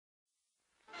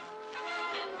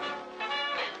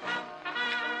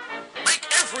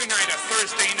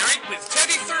Thursday night with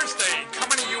Teddy Thursday,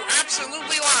 coming to you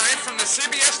absolutely live from the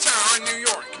CBS Tower in New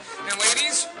York. And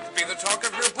ladies, be the talk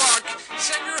of your block,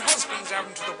 send your husbands out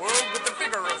into the world with the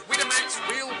vigor of Weetamix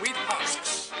real wheat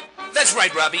husks. That's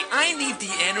right, Robbie. I need the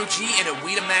energy in a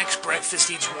Weetamix breakfast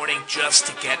each morning just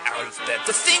to get out of bed.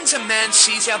 The things a man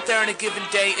sees out there in a given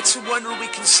day, it's a wonder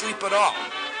we can sleep at all.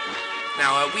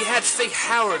 Now, we had Faye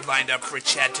Howard lined up for a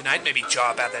chat tonight, maybe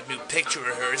jaw about that new picture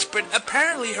of hers, but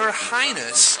apparently Her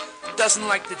Highness doesn't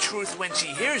like the truth when she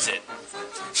hears it.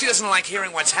 She doesn't like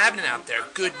hearing what's happening out there.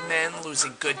 Good men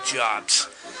losing good jobs.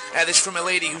 This from a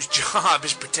lady whose job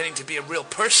is pretending to be a real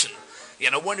person. Yeah,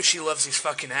 no wonder she loves these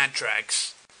fucking ad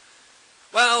tracks.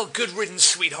 Well, good riddance,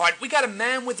 sweetheart. We got a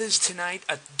man with us tonight,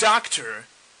 a doctor,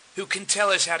 who can tell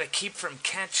us how to keep from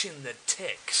catching the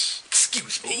ticks.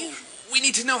 Excuse me? We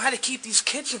need to know how to keep these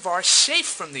kids of ours safe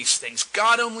from these things.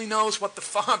 God only knows what the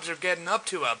fobs are getting up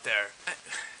to out there.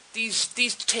 These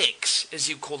ticks, as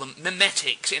you call them,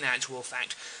 memetics in actual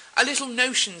fact, are little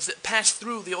notions that pass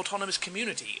through the autonomous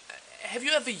community. Have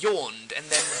you ever yawned and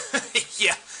then...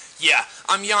 Yeah,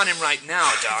 I'm yawning right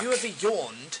now, Doc. Have you ever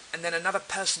yawned and then another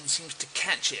person seems to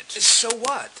catch it? So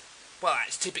what? Well,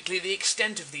 that's typically the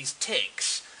extent of these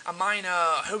ticks. A minor,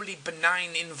 wholly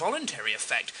benign, involuntary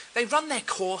effect. They run their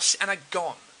course and are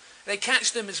gone. They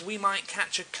catch them as we might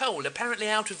catch a cold, apparently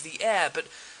out of the air, but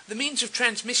the means of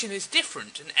transmission is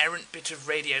different. An errant bit of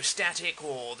radio static,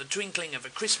 or the twinkling of a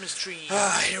Christmas tree.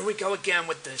 Here we go again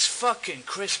with this fucking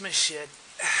Christmas shit.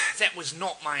 That was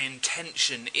not my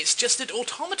intention. It's just that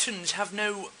automatons have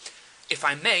no... If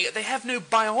I may, they have no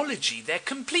biology. They're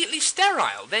completely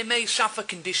sterile. They may suffer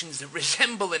conditions that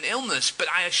resemble an illness, but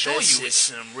I assure you... This is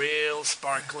some real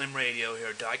sparkling radio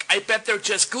here, Doc. I bet they're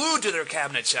just glued to their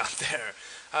cabinets out there.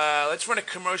 Let's run a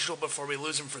commercial before we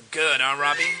lose them for good, huh,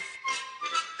 Robbie?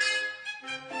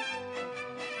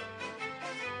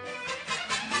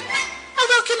 Oh,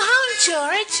 welcome home,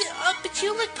 George. But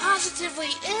you look positively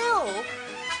ill.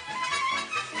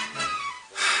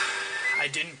 I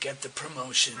didn't get the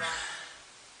promotion.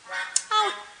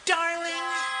 Oh, darling.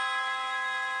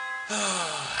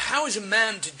 How is a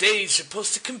man today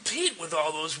supposed to compete with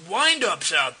all those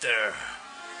wind-ups out there?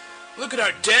 Look at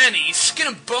our Danny, he's skin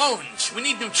and bones. We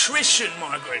need nutrition,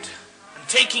 Margaret. I'm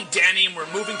taking Danny and we're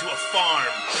moving to a farm.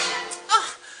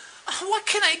 What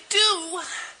can I do?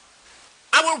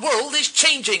 Our world is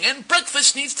changing, and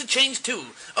breakfast needs to change too.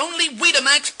 Only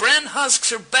Weetamix brand husks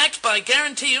are backed by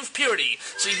guarantee of purity,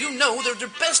 so you know they're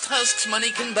the best husks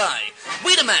money can buy.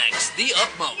 Weetamix, the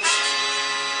utmost.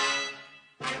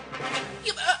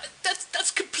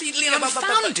 That's completely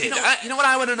unfounded. You know what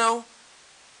I want to know?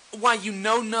 Why you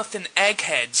know-nothing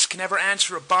eggheads can never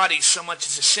answer a body so much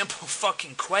as a simple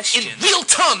fucking question. In real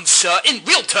terms, sir, in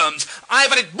real terms, I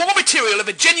have added more material of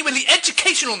a genuinely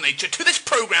educational nature to this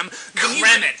program.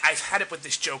 Cram it! I've had it with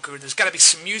this joker. There's gotta be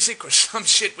some music or some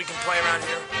shit we can play around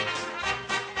here.